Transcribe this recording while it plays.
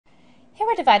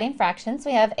we're dividing fractions,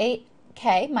 we have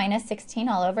 8k minus 16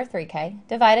 all over 3k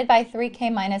divided by 3k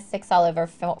minus 6 all over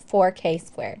 4k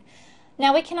squared.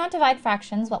 Now we cannot divide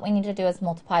fractions. What we need to do is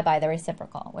multiply by the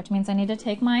reciprocal, which means I need to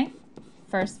take my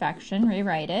first fraction,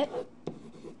 rewrite it,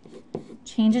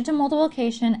 change it to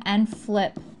multiplication, and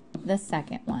flip the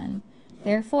second one.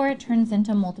 Therefore, it turns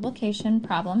into a multiplication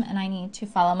problem, and I need to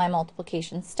follow my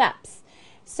multiplication steps.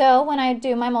 So when I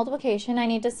do my multiplication, I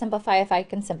need to simplify if I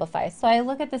can simplify. So I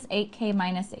look at this 8k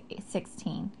minus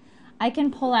 16. I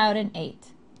can pull out an 8.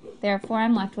 Therefore,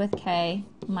 I'm left with k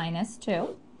minus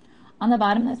 2. On the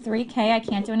bottom of 3k, I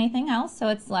can't do anything else, so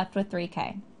it's left with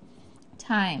 3k.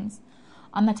 Times.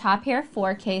 On the top here,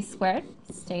 4k squared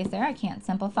stays there. I can't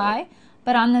simplify.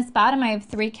 But on this bottom, I have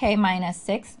 3k minus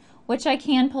 6, which I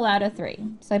can pull out a 3.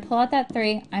 So I pull out that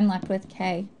 3. I'm left with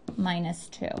k minus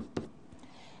 2.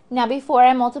 Now, before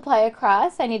I multiply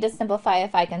across, I need to simplify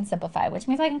if I can simplify, which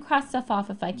means I can cross stuff off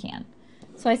if I can.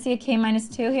 So I see a k minus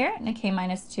 2 here and a k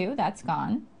minus 2. That's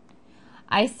gone.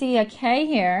 I see a k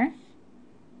here,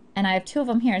 and I have 2 of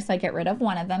them here, so I get rid of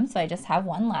one of them, so I just have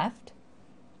one left.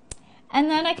 And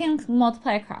then I can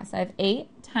multiply across. I have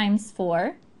 8 times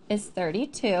 4 is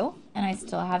 32, and I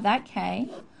still have that k.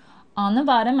 On the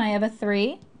bottom, I have a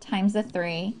 3 times a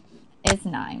 3 is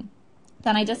 9.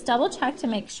 Then I just double check to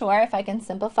make sure if I can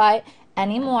simplify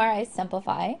any more, I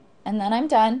simplify, and then I'm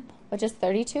done, which is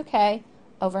 32k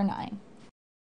over 9.